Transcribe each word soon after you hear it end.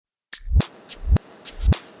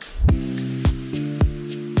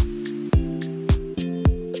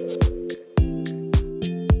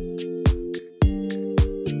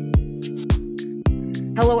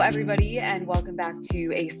everybody, and welcome back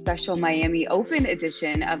to a special Miami Open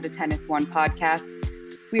edition of the Tennis One podcast.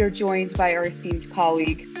 We are joined by our esteemed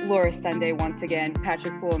colleague, Laura Sunday, once again,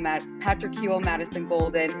 Patrick Huell, Madison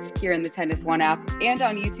Golden, here in the Tennis One app, and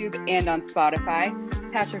on YouTube and on Spotify.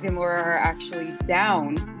 Patrick and Laura are actually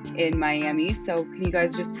down in Miami, so can you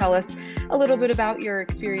guys just tell us a little bit about your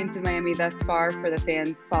experience in Miami thus far for the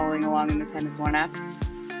fans following along in the Tennis One app?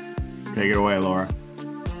 Take it away, Laura.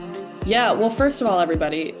 Yeah, well, first of all,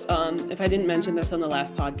 everybody, if I didn't mention this on the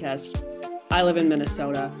last podcast, I live in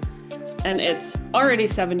Minnesota, and it's already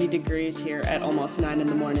 70 degrees here at almost 9 in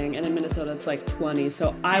the morning, and in Minnesota it's like 20,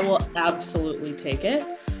 so I will absolutely take it.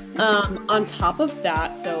 On top of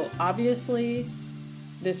that, so obviously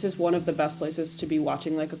this is one of the best places to be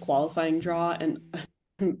watching like a qualifying draw,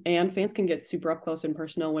 and fans can get super up close and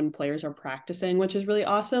personal when players are practicing, which is really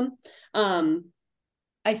awesome.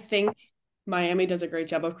 I think Miami does a great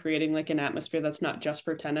job of creating like an atmosphere that's not just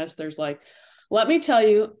for tennis. There's like, let me tell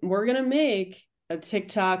you, we're going to make a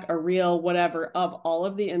TikTok, a reel, whatever, of all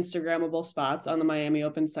of the Instagrammable spots on the Miami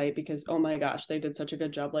Open site, because, oh my gosh, they did such a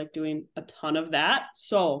good job like doing a ton of that.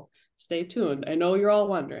 So stay tuned. I know you're all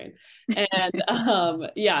wondering.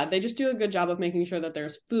 And yeah, they just do a good job of making sure that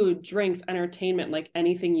there's food, drinks, entertainment, like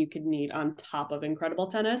anything you could need on top of incredible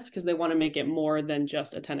tennis, because they want to make it more than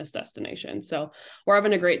just a tennis destination. So we're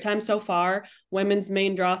having a great time so far. Women's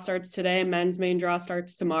main draw starts today. Men's main draw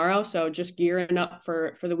starts tomorrow. So just gearing up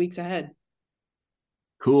for the weeks ahead.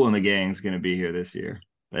 Kool and the Gang's going to be here this year.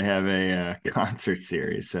 They have a concert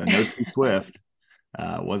series. So no T Swift.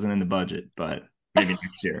 Wasn't in the budget, but maybe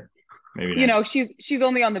next year. Maybe she's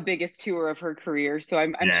only on the biggest tour of her career, so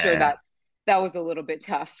I'm sure that was a little bit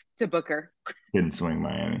tough to book her. Couldn't swing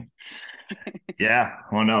Miami. Yeah,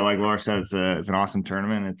 well, no, like Laura said, it's an awesome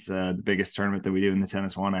tournament. It's the biggest tournament that we do in the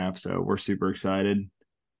Tennis One app, so we're super excited.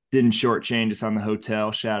 Didn't shortchange us on the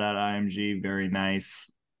hotel. Shout out IMG, very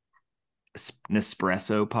nice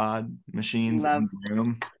Nespresso pod machines in the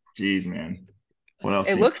room. Jeez, man, what else?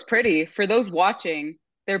 It looks pretty for those watching.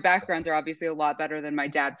 Their backgrounds are obviously a lot better than my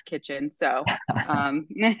dad's kitchen. So,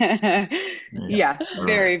 yeah,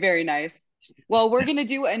 very, very nice. Well, we're going to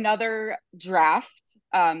do another draft.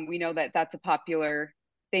 We know that that's a popular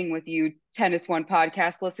thing with you Tennis One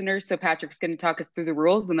podcast listeners. So Patrick's going to talk us through the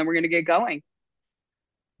rules, and then we're going to get going.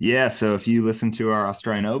 Yeah. So if you listen to our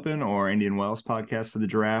Australian Open or Indian Wells podcast for the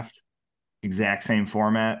draft, exact same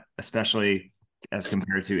format, especially as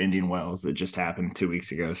compared to Indian Wells that just happened 2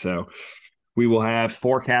 weeks ago. So we will have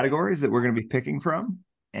 4 categories that we're going to be picking from,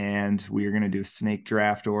 and we are going to do a snake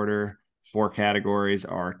draft order. 4 categories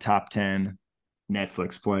are top 10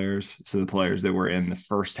 Netflix players, so the players that were in the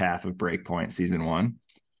first half of Breakpoint Season 1.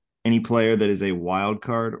 Any player that is a wild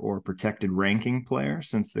card or protected ranking player,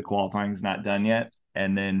 since the qualifying is not done yet.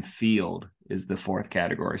 And then field is the 4th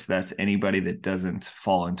category. So that's anybody that doesn't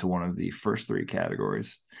fall into one of the first 3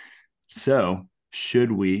 categories. So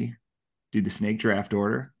should we do the snake draft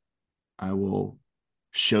order? I will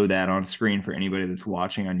show that on screen for anybody that's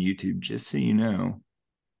watching on YouTube, just so you know.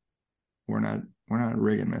 We're not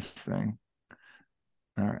rigging this thing.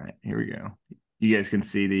 All right, here we go. You guys can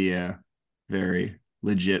see the very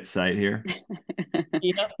legit site here.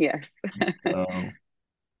 Yep. Yes.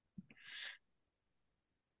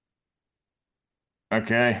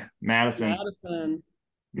 Okay, Madison. Wow.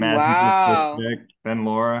 The first pick, then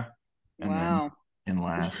Laura, and wow. then in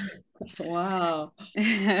last. Wow.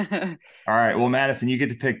 All right. Well, Madison, you get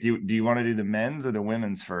to pick. Do you want to do the men's or the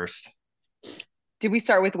women's first? Did we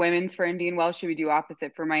start with women's for Indian Wells? Should we do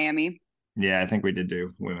opposite for Miami? Yeah, I think we did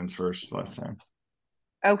do women's first last time.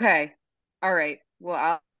 Okay. All right.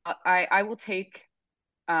 Well, I will take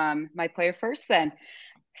my player first then.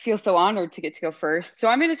 I feel so honored to get to go first. So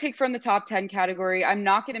I'm going to take from the top 10 category. I'm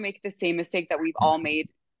not going to make the same mistake that we've all made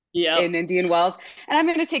in Indian Wells. And I'm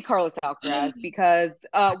going to take Carlos Alcaraz because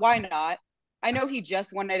why not? I know he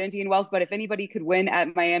just won at Indian Wells, but if anybody could win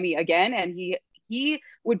at Miami again, and he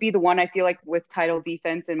would be the one, I feel like, with title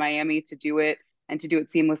defense in Miami to do it and to do it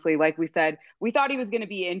seamlessly. Like we said, we thought he was going to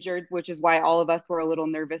be injured, which is why all of us were a little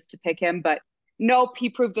nervous to pick him. But nope, he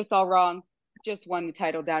proved us all wrong. Just won the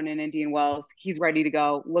title down in Indian Wells. He's ready to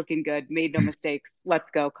go, looking good, made no mistakes.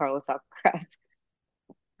 Let's go, Carlos Alcaraz.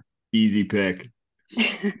 Easy pick.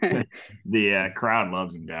 The crowd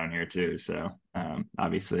loves him down here too. So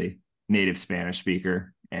obviously native Spanish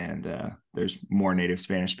speaker, and there's more native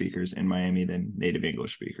Spanish speakers in Miami than native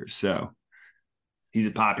English speakers. So he's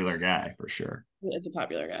a popular guy for sure. It's a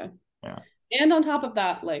popular guy. Yeah. And on top of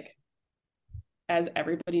that, like, as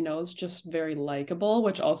everybody knows, just very likable,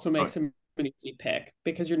 which also makes him an easy pick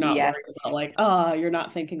because you're not Yes. worried about like, you're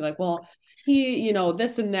not thinking like, well, he,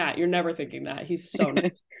 this and that. You're never thinking that. He's so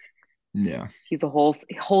nice. Yeah. He's a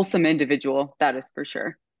wholesome individual. That is for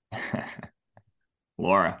sure.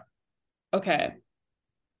 Laura. Okay.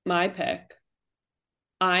 My pick.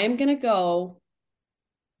 I'm going to go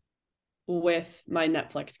with my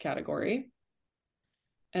Netflix category.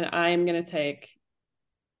 And I'm going to take,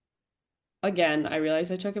 again, I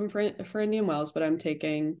realize I took him for Indian Wells, but I'm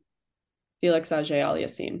taking Felix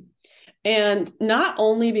Auger-Aliassime. And not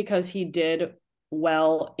only because he did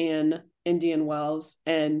well in Indian Wells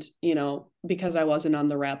and, because I wasn't on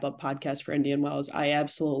the wrap up podcast for Indian Wells, I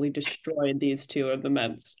absolutely destroyed these two of the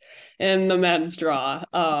men's in the men's draw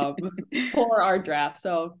for our draft.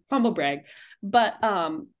 So humble brag. But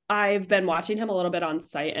I've been watching him a little bit on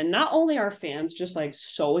site, and not only are fans just like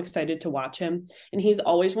so excited to watch him, and he's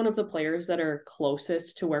always one of the players that are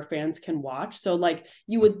closest to where fans can watch. So like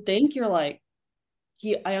you would think you're like,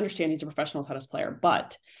 I understand he's a professional tennis player,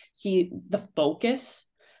 but the focus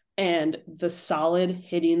and the solid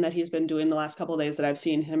hitting that he's been doing the last couple of days that I've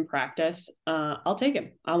seen him practice, I'll take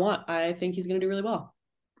him. I think he's going to do really well.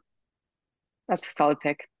 That's a solid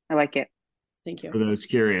pick. I like it. Thank you. For those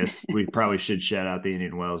curious, we probably should shout out the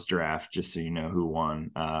Indian Wells draft just so you know who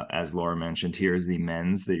won. As Laura mentioned, here's the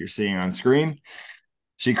men's that you're seeing on screen.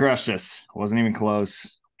 She crushed us. Wasn't even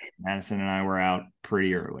close. Madison and I were out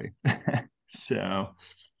pretty early. So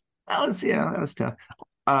that was tough.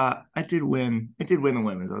 I did win the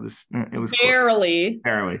women's. It was barely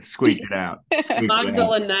squeaked it out.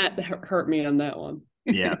 Montville and Nat hurt me on that one.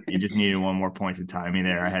 Yeah, you just needed one more point to tie me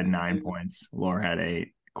there. I had 9 points. Laura had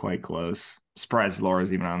 8. Quite close. Surprised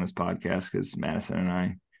Laura's even on this podcast because Madison and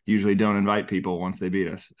I usually don't invite people once they beat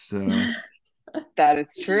us. So that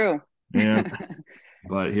is true. Yeah.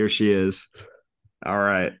 But here she is. All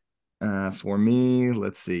right. For me,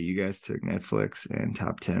 let's see. You guys took Netflix and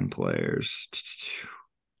top 10 players.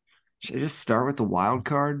 Should I just start with the wild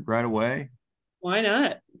card right away? Why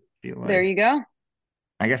not? There you go.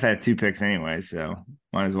 I guess I have 2 picks anyway, so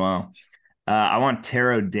might as well. I want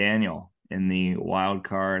Taro Daniel in the wild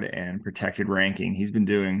card and protected ranking. He's been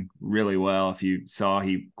doing really well. If you saw,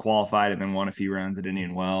 he qualified and then won a few rounds at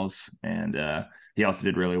Indian Wells, and he also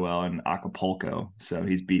did really well in Acapulco. So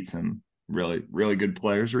he's beat some really, really good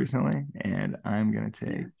players recently. And I'm going to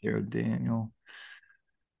take Taro Daniel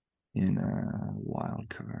in a wild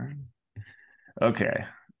card. Okay.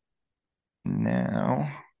 Now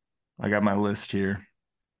I got my list here.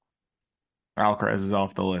 Alcaraz is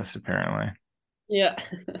off the list, apparently. Yeah.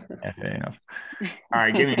 FAF. All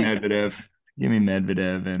right, give me Medvedev. Give me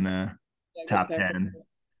Medvedev in top 10.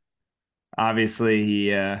 Obviously,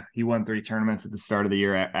 he won 3 tournaments at the start of the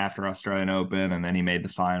year after Australian Open, and then he made the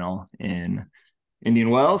final in Indian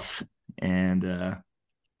Wells. And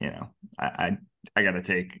I gotta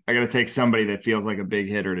take somebody that feels like a big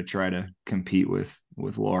hitter to try to compete with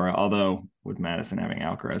Laura. Although with Madison having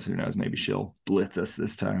Alcaraz, who knows? Maybe she'll blitz us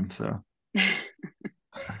this time. So,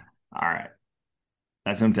 all right.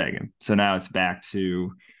 That's what I'm taking. So now it's back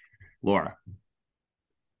to Laura.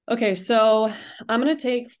 Okay, so I'm going to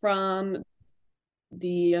take from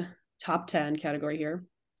the top 10 category here,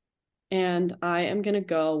 and I am going to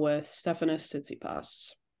go with Stefanos Tsitsipas.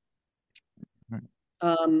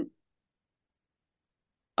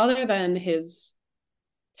 Other than his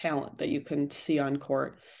talent that you can see on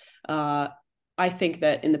court, I think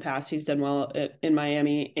that in the past he's done well in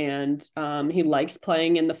Miami, and he likes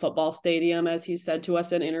playing in the football stadium, as he said to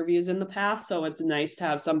us in interviews in the past. So it's nice to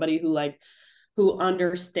have somebody who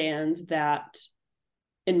understands that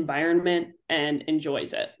environment and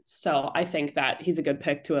enjoys it. So I think that he's a good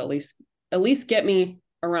pick to at least get me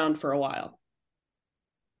around for a while.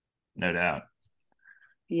 No doubt.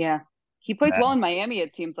 Yeah. He plays well in Miami,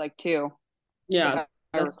 it seems like, too. Yeah.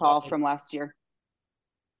 I recall from last year.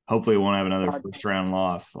 Hopefully we won't have another first round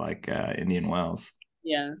loss like Indian Wells.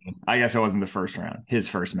 Yeah. I guess it wasn't the first round. His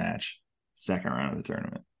first match, second round of the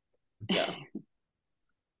tournament. Yeah.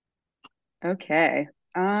 Okay.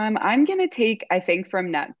 I'm going to take, I think,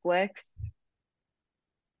 from Netflix.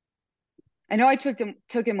 I know I took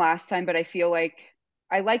him last time, but I feel like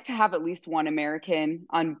I like to have at least one American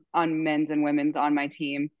on men's and women's on my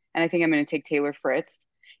team. And I think I'm going to take Taylor Fritz.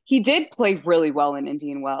 He did play really well in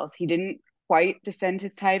Indian Wells. He didn't quite defend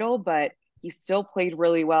his title, but he still played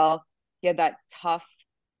really well. He had that tough,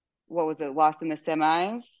 loss in the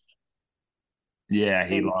semis? Yeah,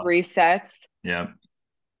 he lost 3 sets. Yeah.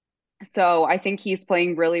 So I think he's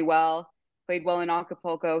playing really well. Played well in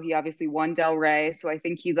Acapulco. He obviously won Del Rey. So I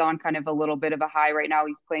think he's on kind of a little bit of a high right now.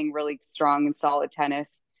 He's playing really strong and solid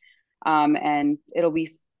tennis. And it'll be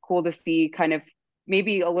cool to see kind of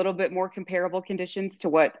maybe a little bit more comparable conditions to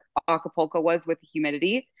what Acapulco was with the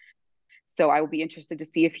humidity. So I will be interested to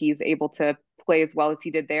see if he's able to play as well as he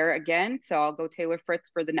did there again. So I'll go Taylor Fritz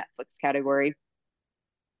for the Netflix category.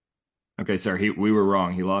 Okay, sorry, we were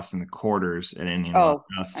wrong. He lost in the quarters at Indian Wells.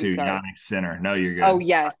 Oh, Lost I'm to sorry. Yannick Sinner. No, you're good. Oh,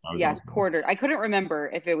 yes. I was Yes. also- Quarter. I couldn't remember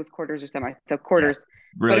if it was quarters or semis. So quarters,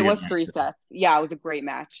 but really it good was match. 3 sets. Yeah, it was a great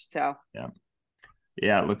match. So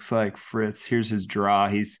Yeah, it looks like Fritz. Here's his draw.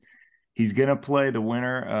 He's gonna play the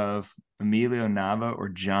winner of Emilio Nava or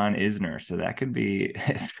John Isner. So that could be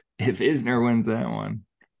if Isner wins that one.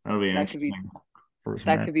 That'll be an that could be interesting first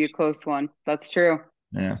that match. could be a close one. That's true.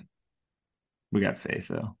 Yeah. We got faith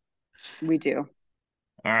though. We do.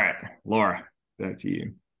 All right, Laura, back to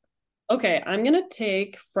you. Okay, I'm going to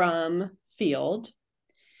take from field.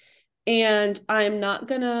 And I'm not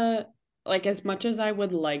going to, like, as much as I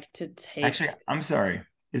would like to take. Actually, I'm sorry.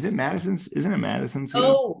 Isn't it Madison's?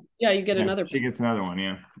 Oh, yeah, you get Yeah, another. she gets another one.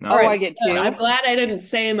 Yeah. No. Oh, I get 2. I'm glad I didn't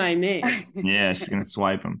say my name. Yeah, she's gonna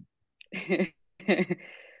swipe him.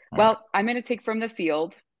 Well, I'm going to take from the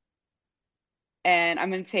field, and I'm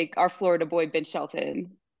going to take our Florida boy, Ben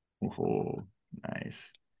Shelton, Oh,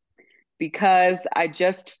 nice. because I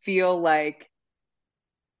just feel like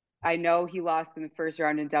I know he lost in the first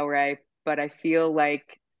round in Delray, but I feel like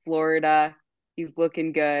Florida, he's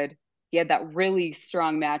looking good. He had that really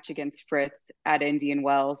strong match against Fritz at Indian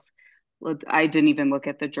Wells. I didn't even look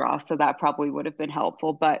at the draw, so that probably would have been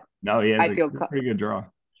helpful. But No, he has I feel pretty good draw.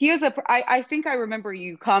 he has I think I remember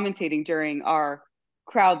you commentating during our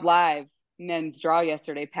Crowd Live men's draw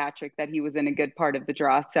yesterday, Patrick, that he was in a good part of the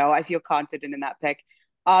draw. So I feel confident in that pick.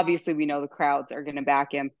 Obviously, we know the crowds are going to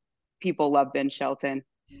back him. People love Ben Shelton.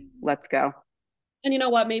 Let's go. And you know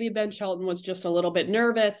what? Maybe Ben Shelton was just a little bit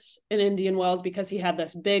nervous in Indian Wells because he had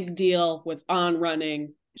this big deal with On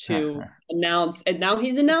Running to announce, and now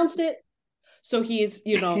he's announced it. So he's,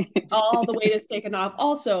 all the weight is taken off.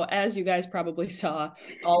 Also, as you guys probably saw,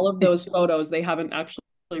 all of those photos, they haven't actually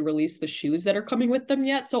released the shoes that are coming with them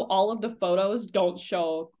yet. So all of the photos don't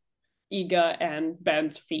show Iga and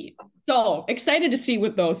Ben's feet. So excited to see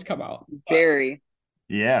what those come out. Very.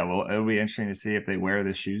 Yeah, well, it'll be interesting to see if they wear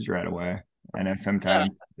the shoes right away. I know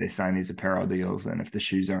sometimes they sign these apparel deals, and if the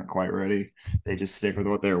shoes aren't quite ready, they just stick with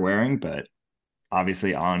what they're wearing. But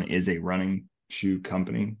obviously, On is a running shoe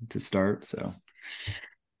company to start, so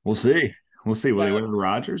we'll see. Will they wear the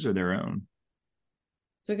Rogers or their own?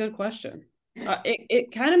 It's a good question.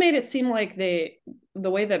 It kind of made it seem like the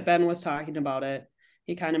way that Ben was talking about it,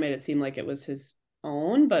 he kind of made it seem like it was his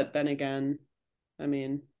own. But then again, I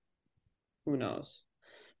mean, who knows?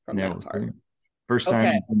 From that We'll part. see. First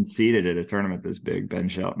time he's been seated at a tournament this big, Ben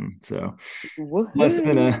Shelton. So less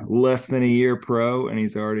than a year pro, and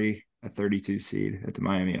he's already a 32 seed at the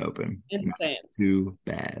Miami Open. Insane. Not too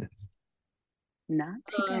bad. Not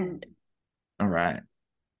too bad. All right.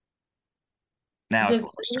 Now,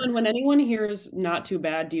 when anyone hears "not too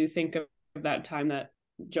bad," do you think of that time that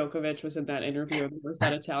Djokovic was in that interview with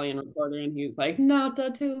that Italian reporter, and he was like, "Not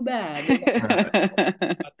too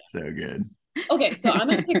bad." So good. Okay, so I'm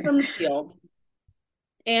gonna pick from the field,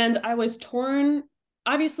 and I was torn.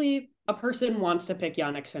 Obviously, a person wants to pick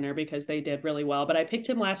Yannick Sinner because they did really well, but I picked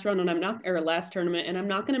him last round, and last tournament, and I'm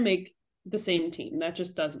not gonna make the same team. That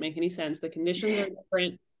just doesn't make any sense. The conditions are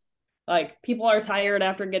different. Like, people are tired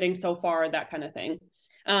after getting so far, that kind of thing.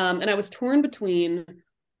 And I was torn between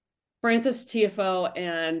Frances Tiafoe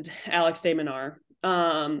and Alex de Minaur.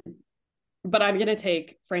 But I'm going to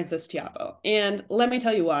take Frances Tiafoe. And let me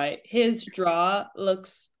tell you why. His draw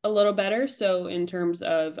looks a little better. So in terms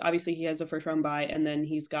of, obviously, he has a first round bye, and then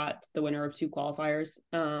he's got the winner of 2 qualifiers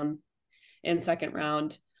in second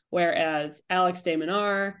round. Whereas Alex de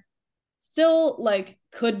Minaur still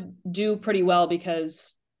could do pretty well,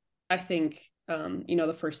 because I think,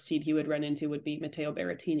 the first seed he would run into would be Matteo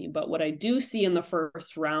Berrettini. But what I do see in the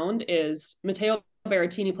first round is Matteo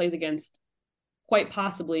Berrettini plays against quite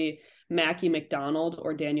possibly Mackie McDonald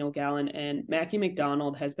or Daniel Gallen. And Mackie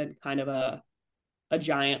McDonald has been kind of a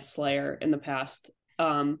giant slayer in the past.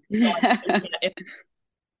 So if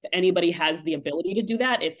anybody has the ability to do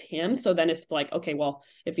that, it's him. So then if it's like, okay, well,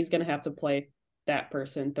 if he's going to have to play that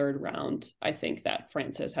person third round, I think that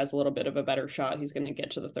Frances has a little bit of a better shot. He's going to get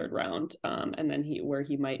to the third round, and then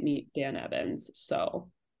he might meet Dan Evans. So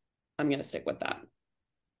I'm going to stick with that.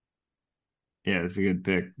 Yeah, that's a good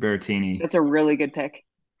pick. Berrettini. That's a really good pick.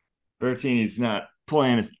 Berrettini's not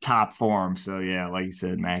playing his top form, so yeah, like you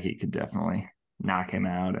said, Mackie could definitely knock him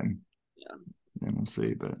out, and then we'll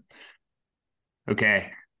see. But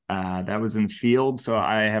okay, that was in the field, so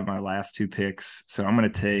I have my last 2 picks. So I'm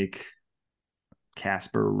going to take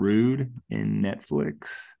Casper Ruud in Netflix.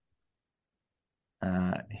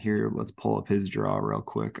 Here, let's pull up his draw real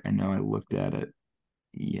quick. I know I looked at it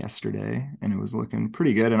yesterday and it was looking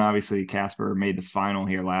pretty good. And obviously Casper made the final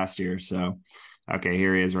here last year. So, okay,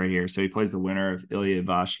 here he is right here. So he plays the winner of Ilya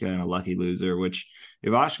Ivashka and a lucky loser, which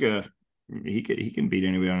Ivashka, he can beat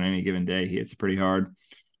anybody on any given day. He hits it pretty hard.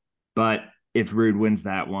 But if Ruud wins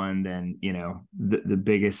that one, then, you know, the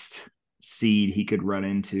biggest seed he could run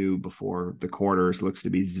into before the quarters looks to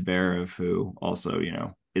be Zverev, who also, you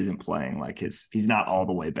know, isn't playing like he's not all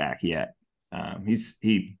the way back yet.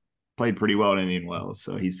 He played pretty well in Indian Wells,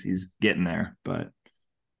 so he's getting there. But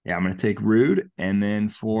yeah, I'm going to take Ruud. And then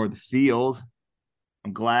for the field,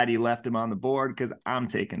 I'm glad he left him on the board because I'm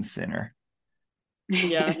taking Sinner.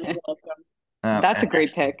 Yeah, That's a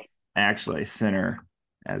great pick. Actually, Sinner,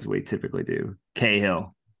 as we typically do.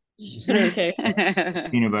 Cahill. Okay.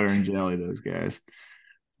 Peanut butter and jelly, those guys.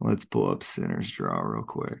 Let's pull up Sinner's draw real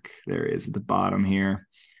quick. There he is at the bottom here.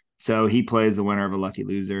 So he plays the winner of a lucky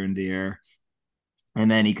loser in Dier. And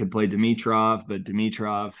then he could play Dimitrov, but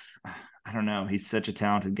Dimitrov, I don't know. He's such a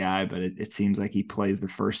talented guy, but it seems like he plays the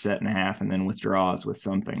first set and a half and then withdraws with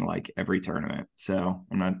something like every tournament. So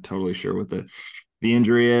I'm not totally sure what the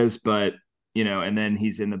injury is, but, you know, and then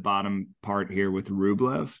he's in the bottom part here with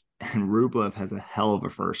Rublev. And Rublev has a hell of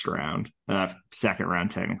a second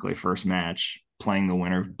round, technically, first match, playing the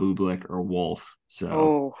winner of Bublik or Wolf.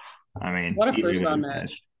 So, I mean, what a first round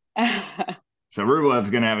match. So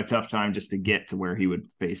Rublev's going to have a tough time just to get to where he would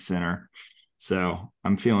face Sinner. So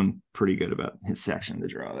I'm feeling pretty good about his section of the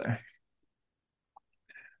draw there.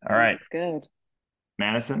 All right. That's good.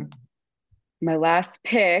 Madison? My last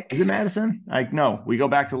pick. Is it Madison? No, we go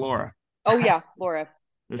back to Laura. Oh, yeah, Laura.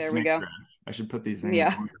 There we go. Draft. I should put these things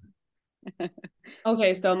in.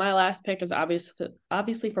 Okay, so my last pick is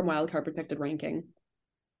obviously from Wildcard Protected Ranking.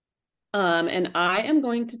 And I am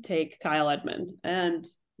going to take Kyle Edmund. And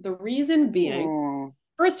the reason being,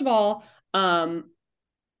 first of all,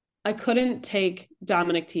 I couldn't take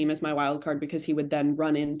Dominic Thiem as my wild card because he would then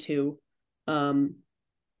run into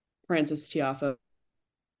Frances Tiafoe,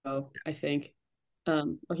 I think.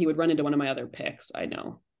 Or he would run into one of my other picks, I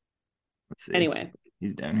Let's see. Anyway.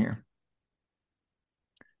 He's down here.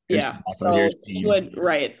 Yeah, so he would,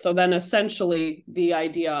 right. So then essentially the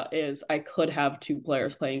idea is I could have two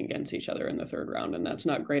players playing against each other in the third round, and that's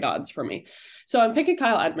not great odds for me. So I'm picking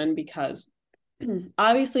Kyle Edmund because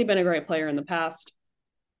obviously been a great player in the past,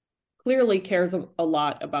 clearly cares a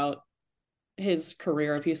lot about his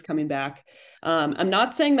career if he's coming back. I'm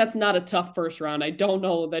not saying that's not a tough first round. I don't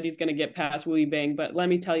know that he's going to get past Wu Bing, but let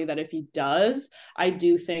me tell you that if he does, I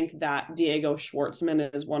do think that Diego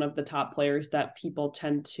Schwartzman is one of the top players that people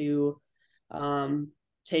tend to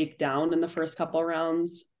take down in the first couple of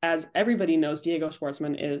rounds. As everybody knows, Diego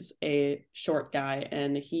Schwartzman is a short guy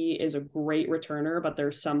and he is a great returner, but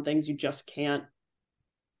there's some things you just can't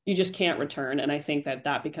return. And I think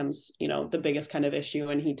that becomes, the biggest kind of issue.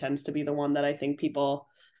 And he tends to be the one that I think people,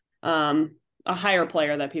 a higher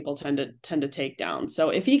player that people tend to take down. So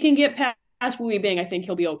if he can get past Wu Bing, I think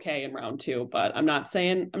he'll be okay in round 2, but I'm not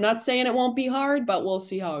saying it won't be hard, but we'll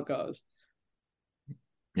see how it goes.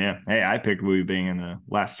 Yeah. Hey, I picked Wu Bing in the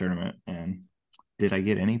last tournament, and did I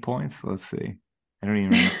get any points? Let's see. I don't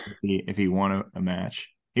even know if he won a match.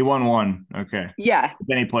 He won one. Okay. Yeah. But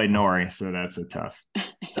then he played Nori, so that's a tough.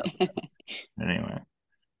 Anyway.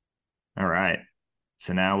 All right.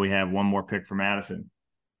 So now we have one more pick for Madison.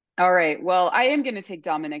 All right. Well, I am going to take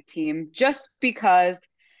Dominic Thiem just because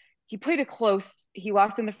he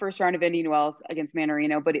lost in the first round of Indian Wells against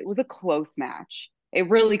Mannarino, but it was a close match. It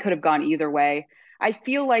really could have gone either way. I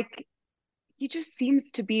feel like he just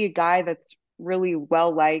seems to be a guy that's really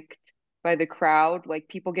well liked by the crowd. Like,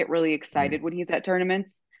 people get really excited when he's at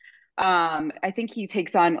tournaments. I think he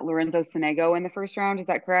takes on Lorenzo Sonego in the first round. Is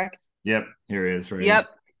that correct? Yep. Here he is. Right. Yep.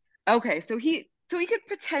 Here. Okay. So he could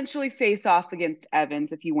potentially face off against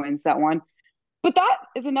Evans if he wins that one. But that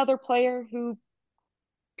is another player who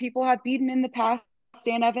people have beaten in the past,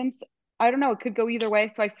 Stan Evans. I don't know. It could go either way.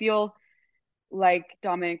 So I feel like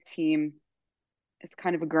Dominic Thiem is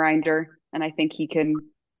kind of a grinder, and I think he can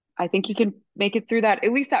make it through that,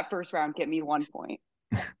 at least that first round, get me 1 point.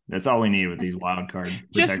 That's all we need with these wild cards.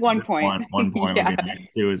 Just 1 point. 1 point. Yeah. The next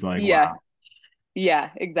two is like, yeah. Wow. Yeah,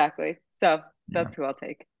 exactly. So that's who I'll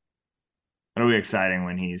take. It'll be exciting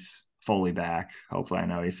when he's fully back. Hopefully, I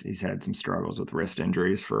know he's had some struggles with wrist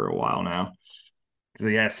injuries for a while now because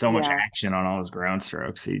he has so much action on all his ground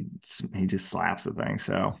strokes. He just slaps the thing.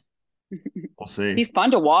 So we'll see. He's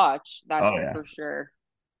fun to watch. That's for sure.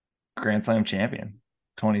 Grand Slam champion,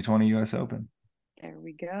 2020 U.S. Open. There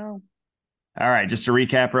we go. All right, just to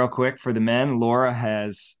recap real quick for the men, Laura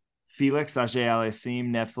has Felix Auger-Aliassime,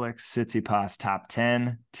 Netflix, Tsitsipas top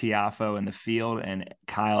 10, Tiafoe in the field, and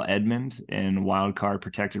Kyle Edmund in wildcard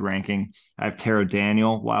protected ranking. I have Taro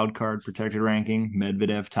Daniel, wildcard protected ranking,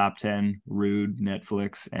 Medvedev top 10, Rude,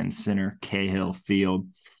 Netflix, and Sinner, Cahill, field.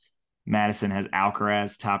 Madison has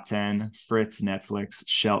Alcaraz top 10, Fritz, Netflix,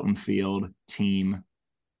 Shelton, field, team,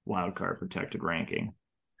 wildcard protected ranking.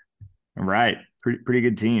 All right. Pretty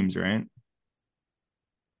good teams, right?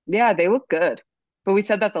 Yeah, they look good. But we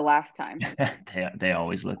said that the last time. they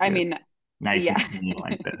always look good. I mean, nice yeah. and clean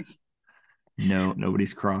like this. No,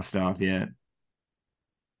 nobody's crossed off yet.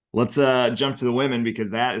 Let's jump to the women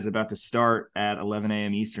because that is about to start at 11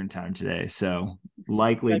 a.m. Eastern time today. So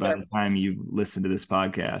likely by the time you listen to this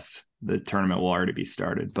podcast, the tournament will already be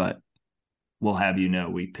started. But we'll have you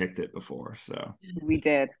know we picked it before. So we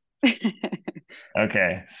did.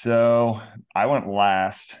 Okay, so I went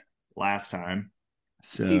last time.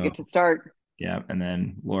 So you get to start. Yeah, and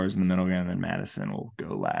then Laura's in the middle again, and then Madison will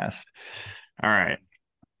go last. All right.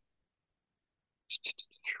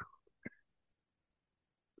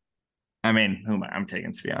 I mean, I'm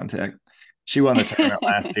taking Swiatek. She won the tournament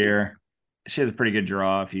last year. She had a pretty good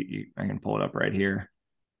draw. If I can pull it up right here.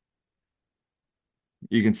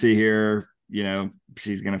 You can see here,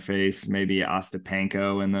 she's going to face maybe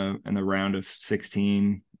Ostapenko in the round of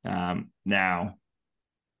 16. Now,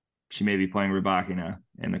 she may be playing Rybakina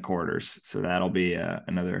in the quarters, so that'll be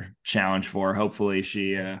another challenge for her. Hopefully,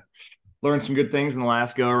 she learned some good things in the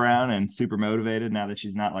last go around and super motivated now that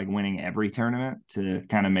she's not like winning every tournament to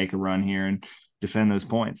kind of make a run here and defend those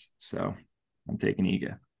points. So I'm taking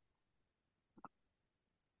Iga.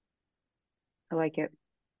 I like it.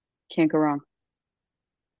 Can't go wrong.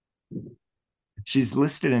 She's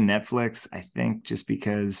listed in Netflix, I think, just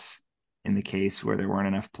because in the case where there weren't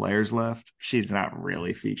enough players left, she's not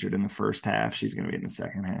really featured in the first half. She's going to be in the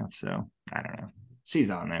second half. So I don't know.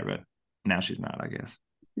 She's on there, but now she's not, I guess.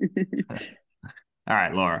 All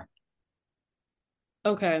right, Laura.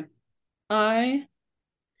 Okay. I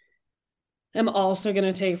am also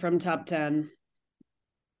going to take from top 10.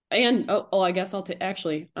 And, I guess I'm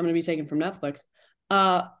going to be taking from Netflix.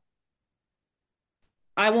 I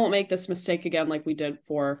won't make this mistake again like we did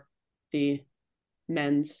for the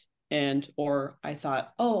men's or I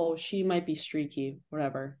thought, she might be streaky,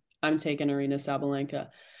 whatever. I'm taking Aryna Sabalenka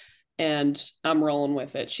and I'm rolling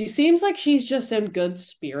with it. She seems like she's just in good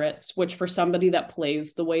spirits, which for somebody that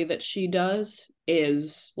plays the way that she does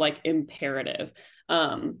is like imperative.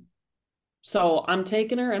 So I'm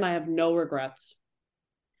taking her and I have no regrets.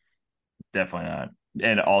 Definitely not.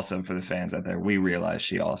 And also for the fans out there, we realize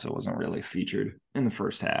she also wasn't really featured in the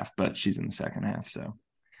first half, but she's in the second half. So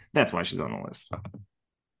that's why she's on the list.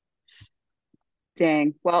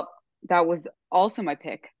 Dang. Well, that was also my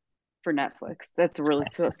pick for Netflix. That's a really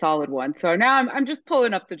solid one. So now I'm just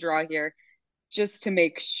pulling up the draw here just to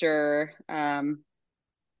make sure.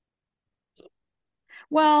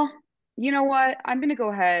 Well, you know what? I'm going to go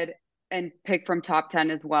ahead and pick from top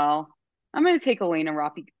 10 as well. I'm going to take Elena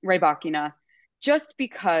Rybakina just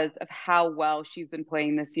because of how well she's been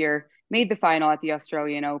playing this year. Made the final at the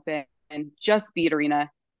Australian Open and just beat Aryna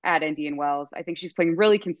at Indian Wells. I think she's playing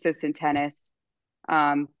really consistent tennis.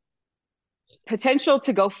 Potential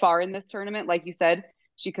to go far in this tournament. Like you said,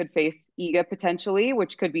 she could face Iga potentially,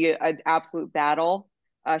 which could be an absolute battle.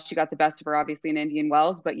 She got the best of her, obviously, in Indian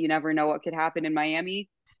Wells, but you never know what could happen in Miami.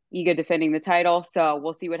 Iga defending the title, so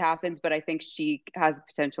we'll see what happens, but I think she has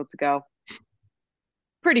potential to go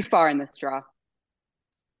pretty far in this draw.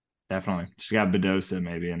 Definitely. She got Badosa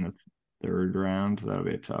maybe in the third round. That'll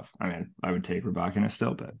be a tough. I mean, I would take Rybakina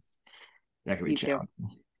still, but that could be challenging.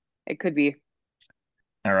 It could be.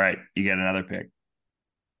 All right. You get another pick.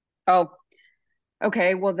 Oh,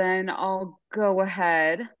 okay. Well, then I'll go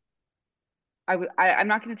ahead. I'm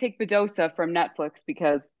not going to take Badosa from Netflix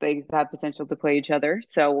because they have potential to play each other.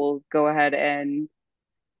 So we'll go ahead and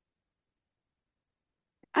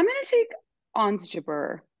I'm going to take Ons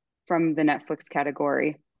Jabeur from the Netflix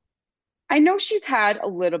category. I know she's had a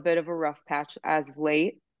little bit of a rough patch as of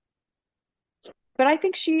late, but I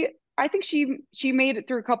think she made it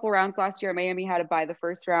through a couple rounds last year. Miami had to buy the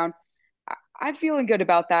first round. I'm feeling good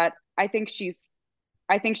about that. I think she's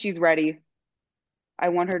ready. I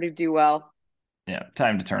want her to do well. Yeah,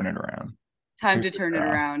 time to turn it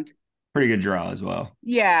around. Pretty good draw as well.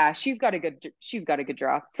 Yeah, she's got a good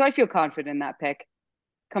draw. So I feel confident in that pick.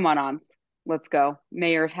 Come on, Ons. Let's go.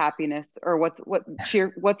 Mayor of Happiness, or what's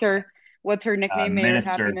her nickname? Mayor of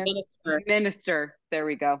Happiness. Minister. There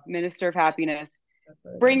we go. Minister of Happiness.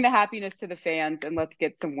 Bring the happiness to the fans and let's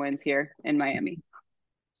get some wins here in Miami.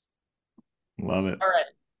 Love it. All right.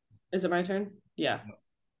 Is it my turn? Yeah.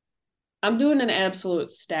 I'm doing an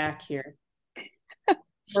absolute stack here.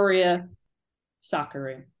 Maria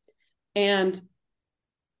Sakkari. And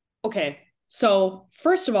okay, so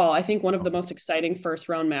first of all, I think one of the most exciting first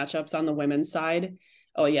round matchups on the women's side,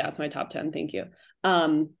 oh yeah, it's my top 10, thank you,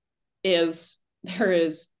 is there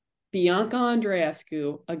is Bianca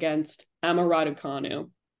Andreescu against Emma Raducanu.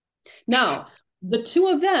 Now, the two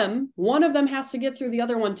of them, one of them has to get through the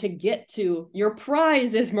other one to get to your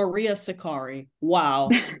prize is Maria Sakkari. Wow.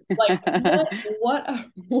 Like what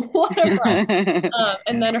a prize.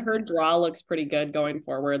 And then her draw looks pretty good going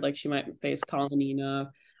forward. Like she might face Kalinina.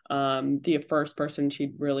 The first person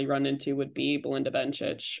she'd really run into would be Belinda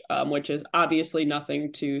Bencic, which is obviously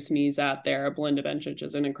nothing to sneeze at there. Belinda Bencic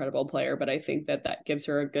is an incredible player, but I think that gives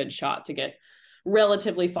her a good shot to get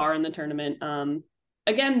relatively far in the tournament.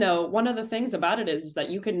 Again, though, one of the things about it is that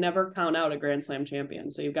you can never count out a Grand Slam champion.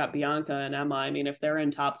 So you've got Bianca and Emma. I mean, if they're in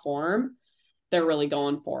top form, they're really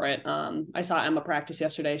going for it. I saw Emma practice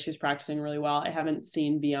yesterday. She was practicing really well. I haven't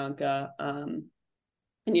seen Bianca. And,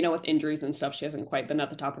 with injuries and stuff, she hasn't quite been at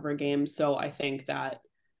the top of her game. So I think that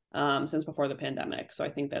since before the pandemic. So I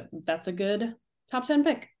think that's a good top 10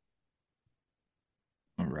 pick.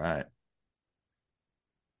 All right.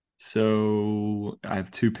 So I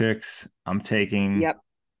have 2 picks. I'm taking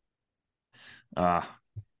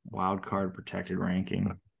wild card protected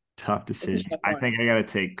ranking. Tough decision. I think I got to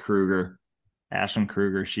take Kruger, Ashlyn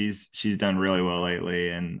Kruger. She's done really well lately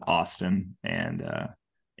in Austin and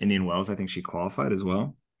Indian Wells. I think she qualified as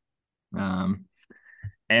well. And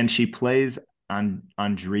she plays on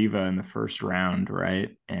Andreeva in the first round,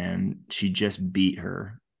 right? And she just beat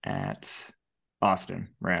her at Austin,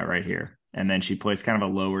 right here. And then she plays kind of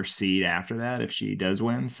a lower seed after that if she does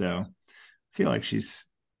win. So I feel like she's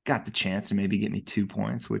got the chance to maybe get me 2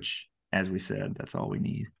 points, which, as we said, that's all we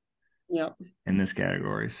need in this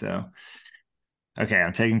category. So, okay,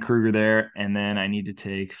 I'm taking Kruger there. And then I need to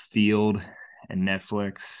take Field and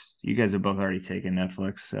Netflix. You guys have both already taken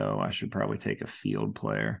Netflix, so I should probably take a Field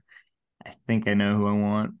player. I think I know who I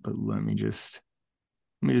want, but let me just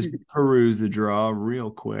peruse the draw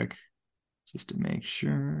real quick just to make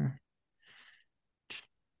sure.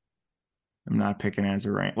 I'm not picking as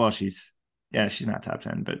a rank. Well, she's not top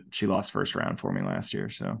 10, but she lost first round for me last year.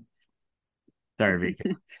 So sorry,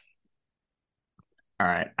 Vika. All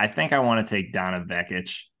right. I think I want to take Donna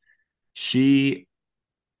Vekic.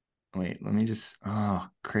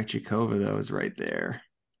 Krejcikova, though, is right there.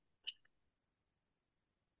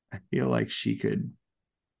 I feel like she could.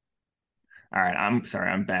 All right, I'm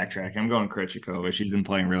sorry, I'm backtracking. I'm going Krejcikova. She's been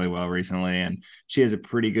playing really well recently, and she has a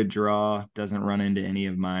pretty good draw. Doesn't run into any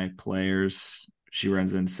of my players. She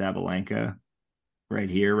runs into Sabalenka right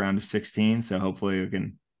here, round of 16. So hopefully we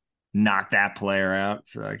can knock that player out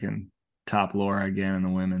so I can top Laura again in the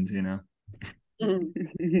women's, All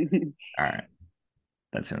right,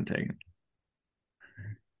 that's who I'm taking.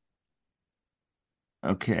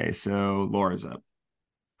 Okay, so Laura's up.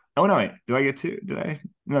 Oh, no, wait. Do I get 2? Did I?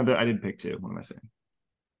 No, I didn't pick 2. What am I saying?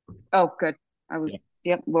 Oh, good.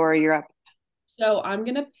 Yep. Laura, you're up. So I'm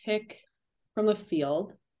going to pick from the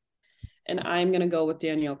field, and I'm going to go with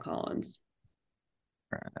Danielle Collins.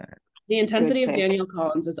 Right. The intensity of Danielle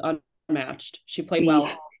Collins is unmatched. She played well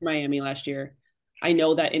in Miami last year. I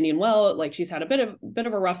know that Indian Wells, like she's had a bit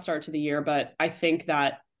of a rough start to the year, but I think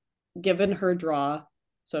that given her draw,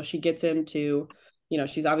 so she gets into,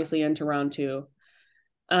 she's obviously into round 2.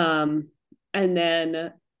 And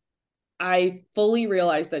then I fully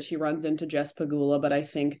realize that she runs into Jess Pegula, but I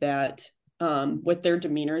think that with their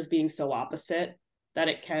demeanors being so opposite, that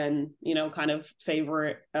it can, kind of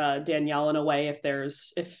favor Danielle in a way if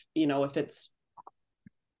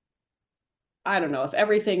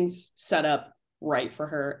everything's set up right for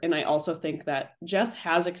her. And I also think that Jess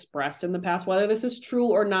has expressed in the past, whether this is true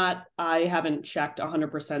or not, I haven't checked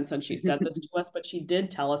 100% since she said this to us, but she did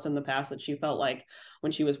tell us in the past that she felt like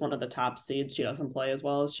when she was one of the top seeds, she doesn't play as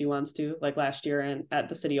well as she wants to. Like last year and at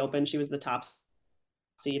the City Open, she was the top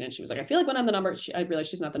seed, and she was like, I feel like when I'm I realize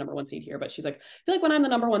she's not the number 1 seed here, but she's like, I feel like when I'm the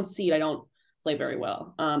number 1 seed, I don't play very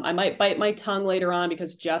well. I might bite my tongue later on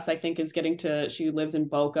because Jess, I think, is she lives in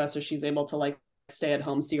Boca, so she's able to like stay at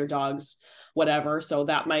home, see her dogs, whatever. So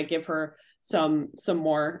that might give her some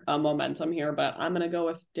more momentum here, but I'm going to go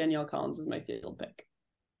with Danielle Collins as my field pick.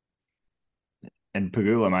 And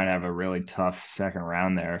Pegula might have a really tough second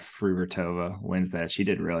round there if Fruhvirtova wins that. She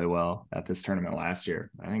did really well at this tournament last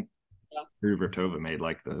year. I think Fruhvirtova made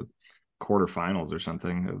like the quarterfinals or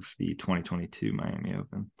something of the 2022 Miami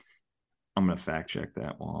Open. I'm going to fact check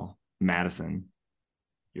that while Madison,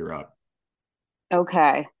 you're up.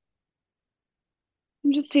 Okay.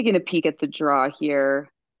 I'm just taking a peek at the draw here.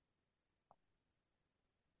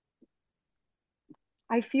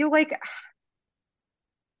 I feel like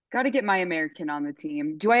got to get my American on the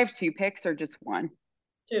team. Do I have two picks or just one?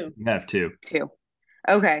 Two. You have two. Two.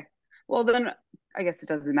 Okay. Well, then I guess it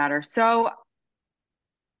doesn't matter. So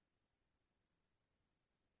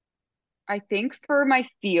I think for my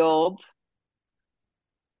field,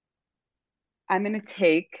 I'm going to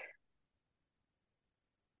take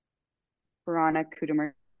Veronica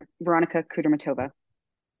Kudermatova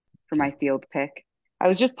for my field pick. I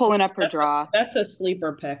was just pulling up her draw. That's a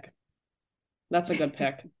sleeper pick. That's a good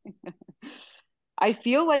pick. I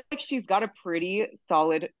feel like she's got a pretty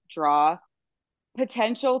solid draw.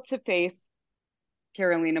 Potential to face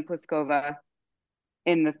Karolina Pliskova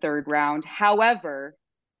in the third round. However,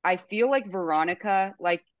 I feel like Veronica,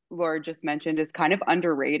 like Laura just mentioned, is kind of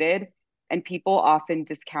underrated and people often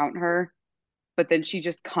discount her, but then she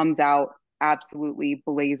just comes out absolutely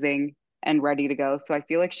blazing and ready to go. So I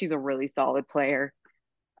feel like she's a really solid player.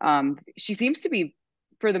 She seems to be,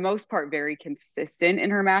 for the most part, very consistent in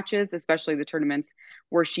her matches, especially the tournaments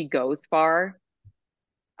where she goes far.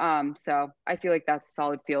 So I feel like that's a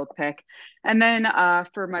solid field pick. And then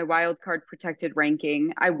for my wild card protected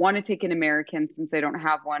ranking, I want to take an American since I don't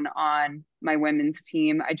have one on my women's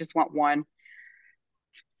team. I just want one.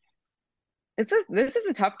 This is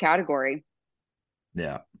a tough category.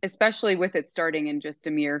 Yeah. Especially with it starting in just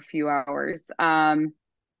a mere few hours.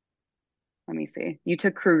 Let me see. You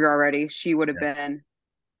took Kruger already. She would have been,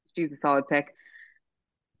 she's a solid pick.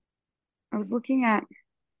 I was looking at,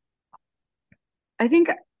 I think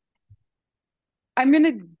I'm going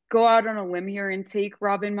to go out on a limb here and take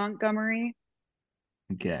Robin Montgomery.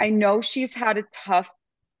 Okay. I know she's had a tough,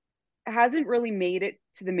 hasn't really made it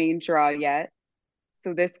to the main draw yet.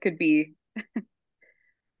 So this could be,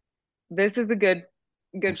 this is a good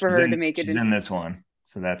for her to make it. She's in this one.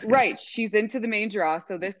 So that's good. Right. She's into the main draw.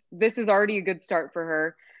 So this is already a good start for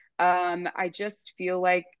her. I just feel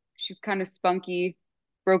like she's kind of spunky,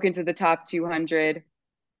 broke into the top 200.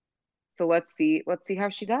 So let's see how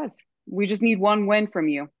she does. We just need one win from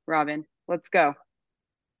you, Robin. Let's go.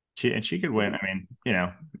 She could win. I mean, you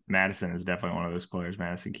know, Madison is definitely one of those players,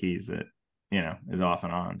 Madison Keys, that, you know, is off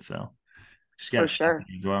and on. So she's got for sure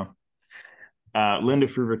as well. Linda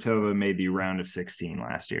Fruhvirtova made the round of 16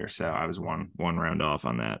 last year, so I was one round off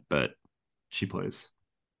on that, but she plays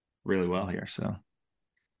really well here. So,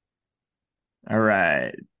 all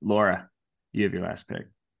right, Laura, you have your last pick.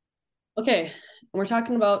 Okay, we're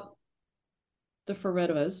talking about the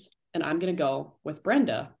Fruhvirtovas, and I'm gonna go with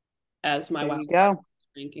Brenda as my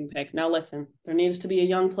ranking pick. Now, listen, there needs to be a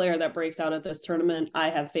young player that breaks out at this tournament. I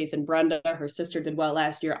have faith in Brenda. Her sister did well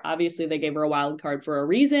last year. Obviously, they gave her a wild card for a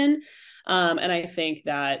reason. And I think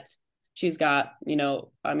that she's got, you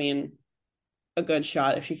know, I mean, a good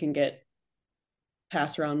shot if she can get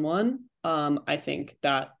past round one. I think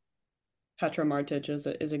that Petra Martic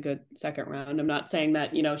is a good second round. I'm not saying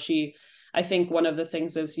that, you know, I think one of the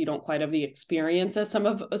things is you don't quite have the experience as some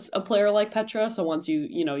of a player like Petra. So once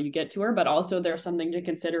you get to her, but also there's something to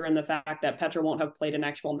consider in the fact that Petra won't have played an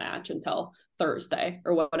actual match until Thursday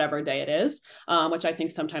or whatever day it is, which I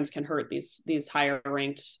think sometimes can hurt these higher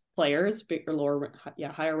ranked players or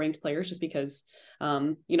higher ranked players, just because,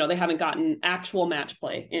 they haven't gotten actual match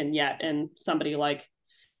play in yet. And somebody like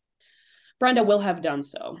Brenda will have done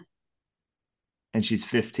so. And she's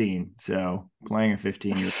 15, so playing a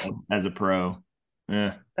 15-year-old as a pro,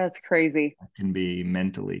 that's crazy. Can be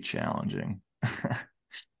mentally challenging.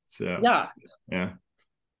 So yeah.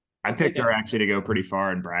 I picked her actually to go pretty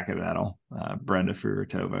far in bracket battle. Brenda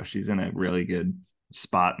Fruhvirtova. She's in a really good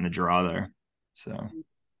spot in the draw there. So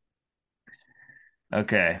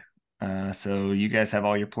okay. So you guys have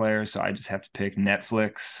all your players, so I just have to pick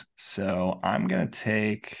Netflix. So I'm gonna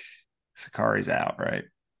take Sakari's out, right?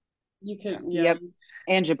 You can, Yep.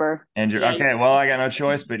 And Jabber. Okay, well, I got no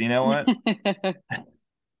choice, but you know what?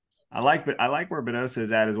 I like where Badosa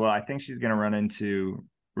is at as well. I think she's going to run into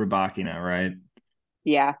Rybakina, right?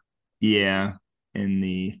 Yeah. Yeah, in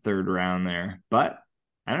the third round there. But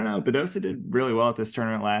I don't know. Badosa did really well at this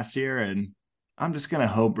tournament last year, and I'm just going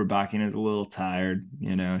to hope Rybakina is a little tired.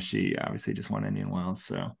 You know, she obviously just won Indian Wells,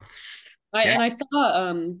 so. I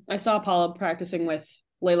saw Paula practicing with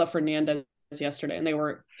Leylah Fernandez yesterday, and they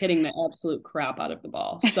were hitting the absolute crap out of the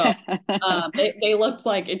ball. So they looked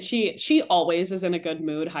like, and she always is in a good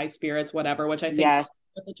mood, high spirits, whatever, which I think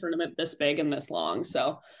with the tournament this big and this long.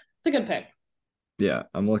 So it's a good pick. Yeah,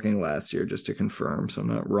 I'm looking last year just to confirm, so I'm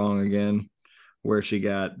not wrong again where she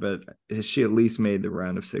got, but she at least made the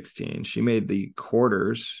round of 16. She made the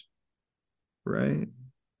quarters, right?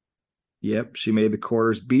 Yep, she made the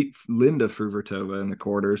quarters, beat Linda Fruhvirtova in the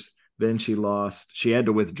quarters. Then she lost. She had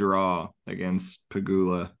to withdraw against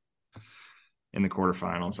Pegula. in the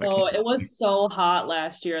quarterfinals. Oh, it was so hot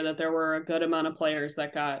last year that there were a good amount of players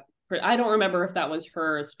that got. I don't remember if that was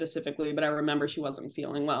her specifically, but I remember she wasn't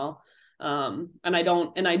feeling well. And I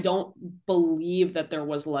don't believe that there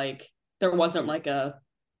wasn't like a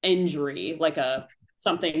injury, like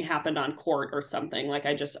something happened on court or something. Like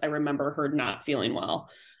I remember her not feeling well.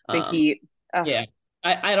 The heat. Yeah.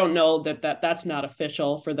 I don't know that's not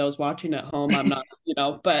official for those watching at home. I'm not,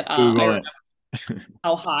 but I Google it. remember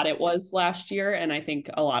how hot it was last year, and I think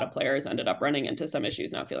a lot of players ended up running into some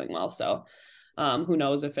issues not feeling well. So who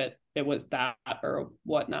knows if it was that or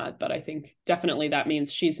whatnot, but I think definitely that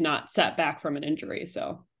means she's not set back from an injury.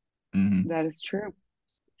 So that is true.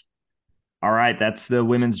 All right, that's the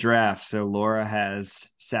women's draft. So Laura has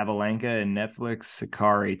Sabalenka and Netflix,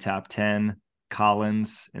 Sakari top 10,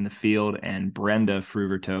 Collins in the field, and Brenda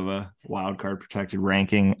Frubertova wildcard protected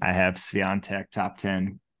ranking. I have Swiatek top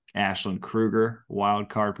 10, Ashlyn Kruger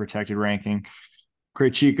wildcard protected ranking,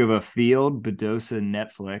 Krejcikova field, Badosa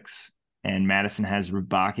Netflix, and Madison has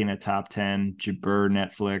Rybakina top 10, Jabeur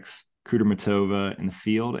Netflix, Kudermetova in the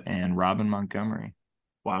field, and Robin Montgomery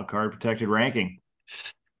wildcard protected ranking.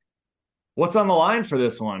 What's on the line for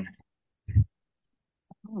this one?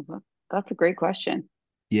 Oh, that's a great question.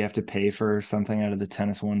 You have to pay for something out of the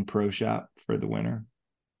Tennis One Pro Shop for the winner.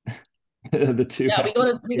 The two. Yeah,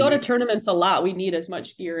 we go to tournaments a lot. We need as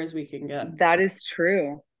much gear as we can get. That is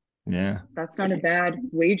true. Yeah. That's not a bad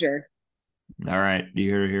wager. All right.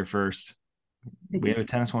 You heard it here first. We have a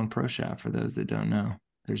Tennis One Pro Shop for those that don't know.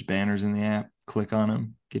 There's banners in the app. Click on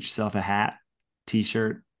them. Get yourself a hat,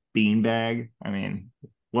 t-shirt, beanbag. I mean,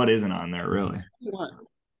 what isn't on there, really?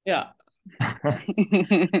 Yeah.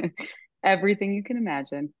 Everything you can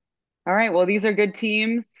imagine. All right. Well, these are good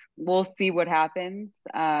teams. We'll see what happens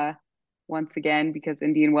once again, because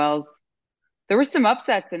Indian Wells, there were some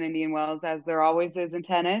upsets in Indian Wells, as there always is in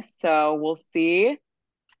tennis. So we'll see.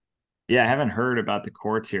 Yeah, I haven't heard about the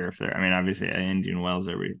courts here. Obviously Indian Wells,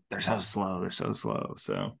 they're so slow. They're so slow.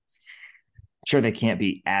 So I'm sure they can't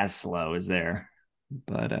be as slow as there.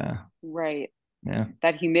 But right. Yeah.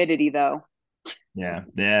 That humidity, though. Yeah,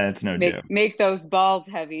 it's no joke. Make those balls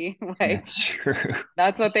heavy. That's true.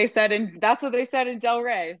 That's what they said in Del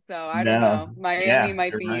Rey. So I don't know. Miami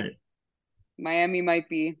might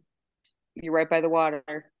be. You're right by the water.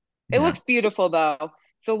 It looks beautiful though.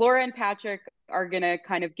 So Laura and Patrick are gonna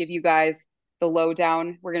kind of give you guys the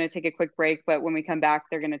lowdown. We're gonna take a quick break, but when we come back,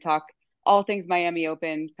 they're gonna talk all things Miami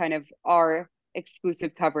Open, kind of our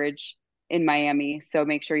exclusive coverage in Miami. So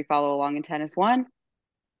make sure you follow along in Tennis One.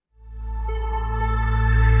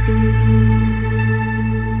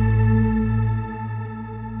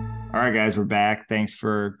 All right, guys, we're back. Thanks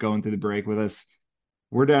for going through the break with us.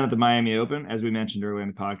 We're down at the Miami Open, as we mentioned earlier in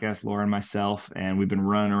the podcast, Laura and myself, and we've been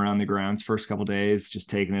running around the grounds first couple of days, just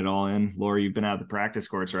taking it all in. Laura, you've been out at the practice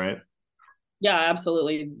courts, right? Yeah,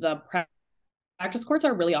 absolutely. The practice courts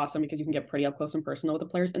are really awesome because you can get pretty up close and personal with the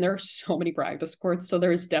players, and there are so many practice courts, so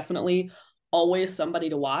there's definitely always somebody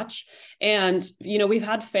to watch. And we've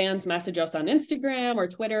had fans message us on Instagram or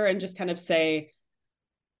Twitter and just kind of say,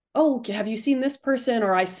 oh, have you seen this person?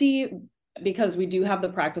 Or I see, because we do have the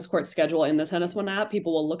practice court schedule in the Tennis One app,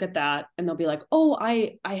 people will look at that and they'll be like, oh,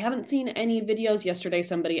 I haven't seen any videos. Yesterday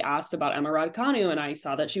somebody asked about Emma Raducanu and I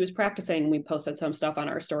saw that she was practicing. We posted some stuff on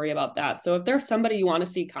our story about that. So if there's somebody you want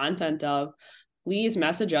to see content of, please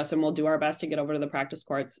message us and we'll do our best to get over to the practice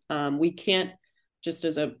courts. We can't, just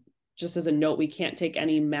as a note, we can't take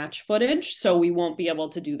any match footage, so we won't be able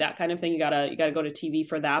to do that kind of thing. You gotta go to TV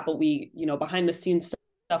for that, but we, behind the scenes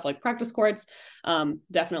stuff like practice courts,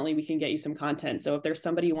 definitely we can get you some content. So if there's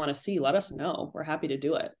somebody you want to see, let us know. We're happy to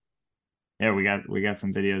do it. Yeah, we got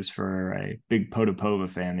some videos for a big Potapova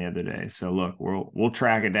fan the other day. So look, we'll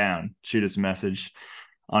track it down. Shoot us a message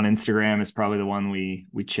on Instagram. Is probably the one we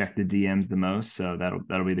check the DMs the most. So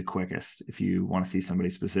that'll be the quickest if you want to see somebody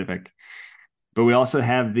specific. But we also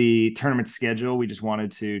have the tournament schedule. We just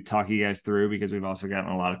wanted to talk you guys through because we've also gotten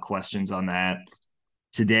a lot of questions on that.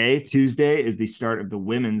 Today, Tuesday, is the start of the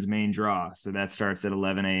women's main draw. So that starts at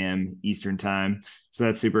 11 a.m. Eastern time. So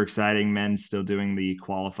that's super exciting. Men's still doing the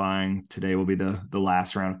qualifying. Today will be the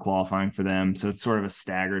last round of qualifying for them. So it's sort of a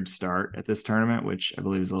staggered start at this tournament, which I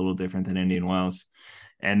believe is a little different than Indian Wells.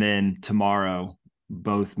 And then tomorrow,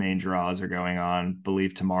 both main draws are going on. I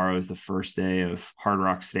believe tomorrow is the first day of Hard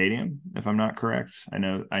Rock Stadium, if I'm not correct. I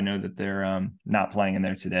know that they're not playing in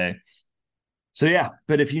there today. So yeah,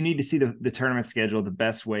 but if you need to see the tournament schedule, the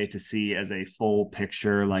best way to see as a full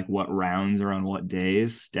picture, like what rounds are on what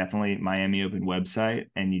days, definitely Miami Open website,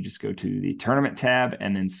 and you just go to the tournament tab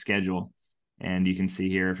and then schedule. And you can see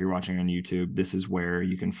here, if you're watching on YouTube, this is where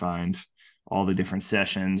you can find all the different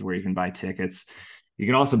sessions where you can buy tickets. You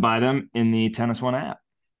can also buy them in the Tennis One app.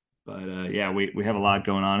 But yeah, we have a lot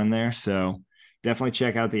going on in there. So definitely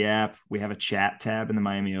check out the app. We have a chat tab in the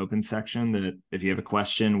Miami Open section that if you have a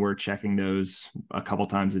question, we're checking those a couple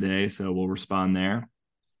times a day. So we'll respond there.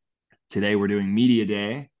 Today we're doing Media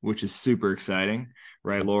Day, which is super exciting.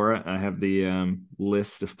 Right, Laura? I have the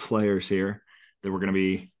list of players here that we're going to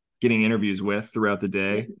be getting interviews with throughout the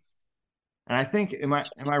day. And I think, am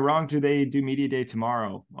I wrong? Do they do Media Day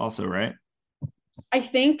tomorrow also, right? I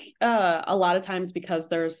think a lot of times because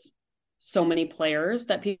there's so many players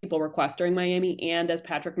that people request during Miami, and as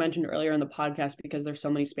Patrick mentioned earlier in the podcast, because there's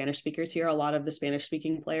so many Spanish speakers here, a lot of the Spanish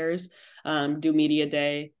speaking players do Media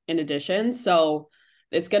Day in addition. So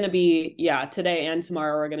it's going to be, today and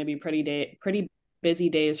tomorrow are going to be pretty busy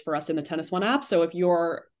days for us in the Tennis One app. So if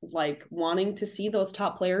you're like wanting to see those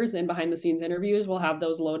top players in behind the scenes interviews, we'll have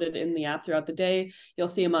those loaded in the app throughout the day. You'll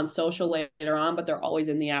see them on social later on, but they're always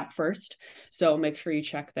in the app first. So make sure you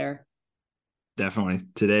check there. Definitely.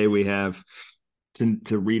 Today we have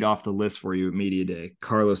to read off the list for you at Media Day: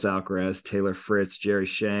 Carlos Alcaraz, Taylor Fritz, Jerry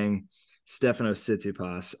Shang, Stefanos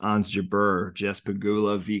Tsitsipas, Ons Jabeur, Jess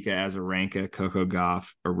Pegula, Vika Azarenka, Coco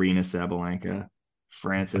Gauff, Arina Sabalenka,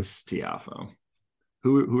 Frances Tiafoe.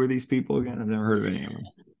 Who are these people again? I've never heard of any of them.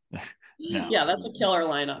 No. Yeah, that's a killer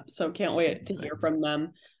lineup. So can't wait to hear from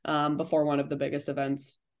them before one of the biggest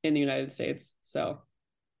events in the United States. So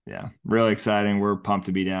yeah, really exciting. We're pumped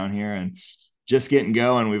to be down here and just getting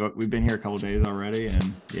going. We've been here a couple of days already,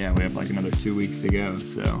 and yeah, we have like another 2 weeks to go.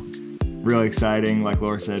 So really exciting. Like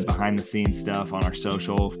Laura said, behind the scenes stuff on our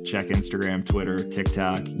social. Check Instagram, Twitter,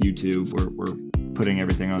 TikTok, YouTube. We're putting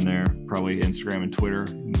everything on there, probably Instagram and Twitter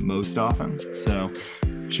most often. So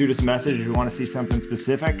shoot us a message if you want to see something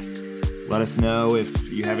specific. Let us know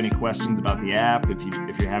if you have any questions about the app. If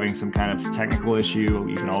you're having some kind of technical issue,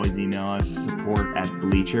 you can always email us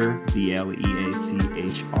support@bleacher,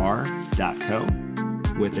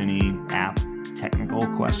 BLEACHR.co with any app technical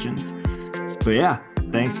questions. But yeah,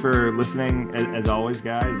 thanks for listening as always,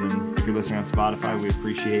 guys. And if you're listening on Spotify, we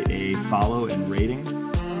appreciate a follow and rating.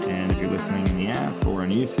 And if you're listening in the app or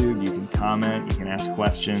on YouTube, you can comment, you can ask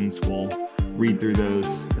questions. We'll read through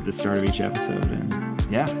those at the start of each episode. And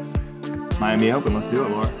yeah, Miami Open. Let's do it,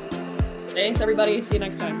 Laura. Thanks, everybody. See you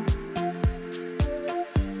next time.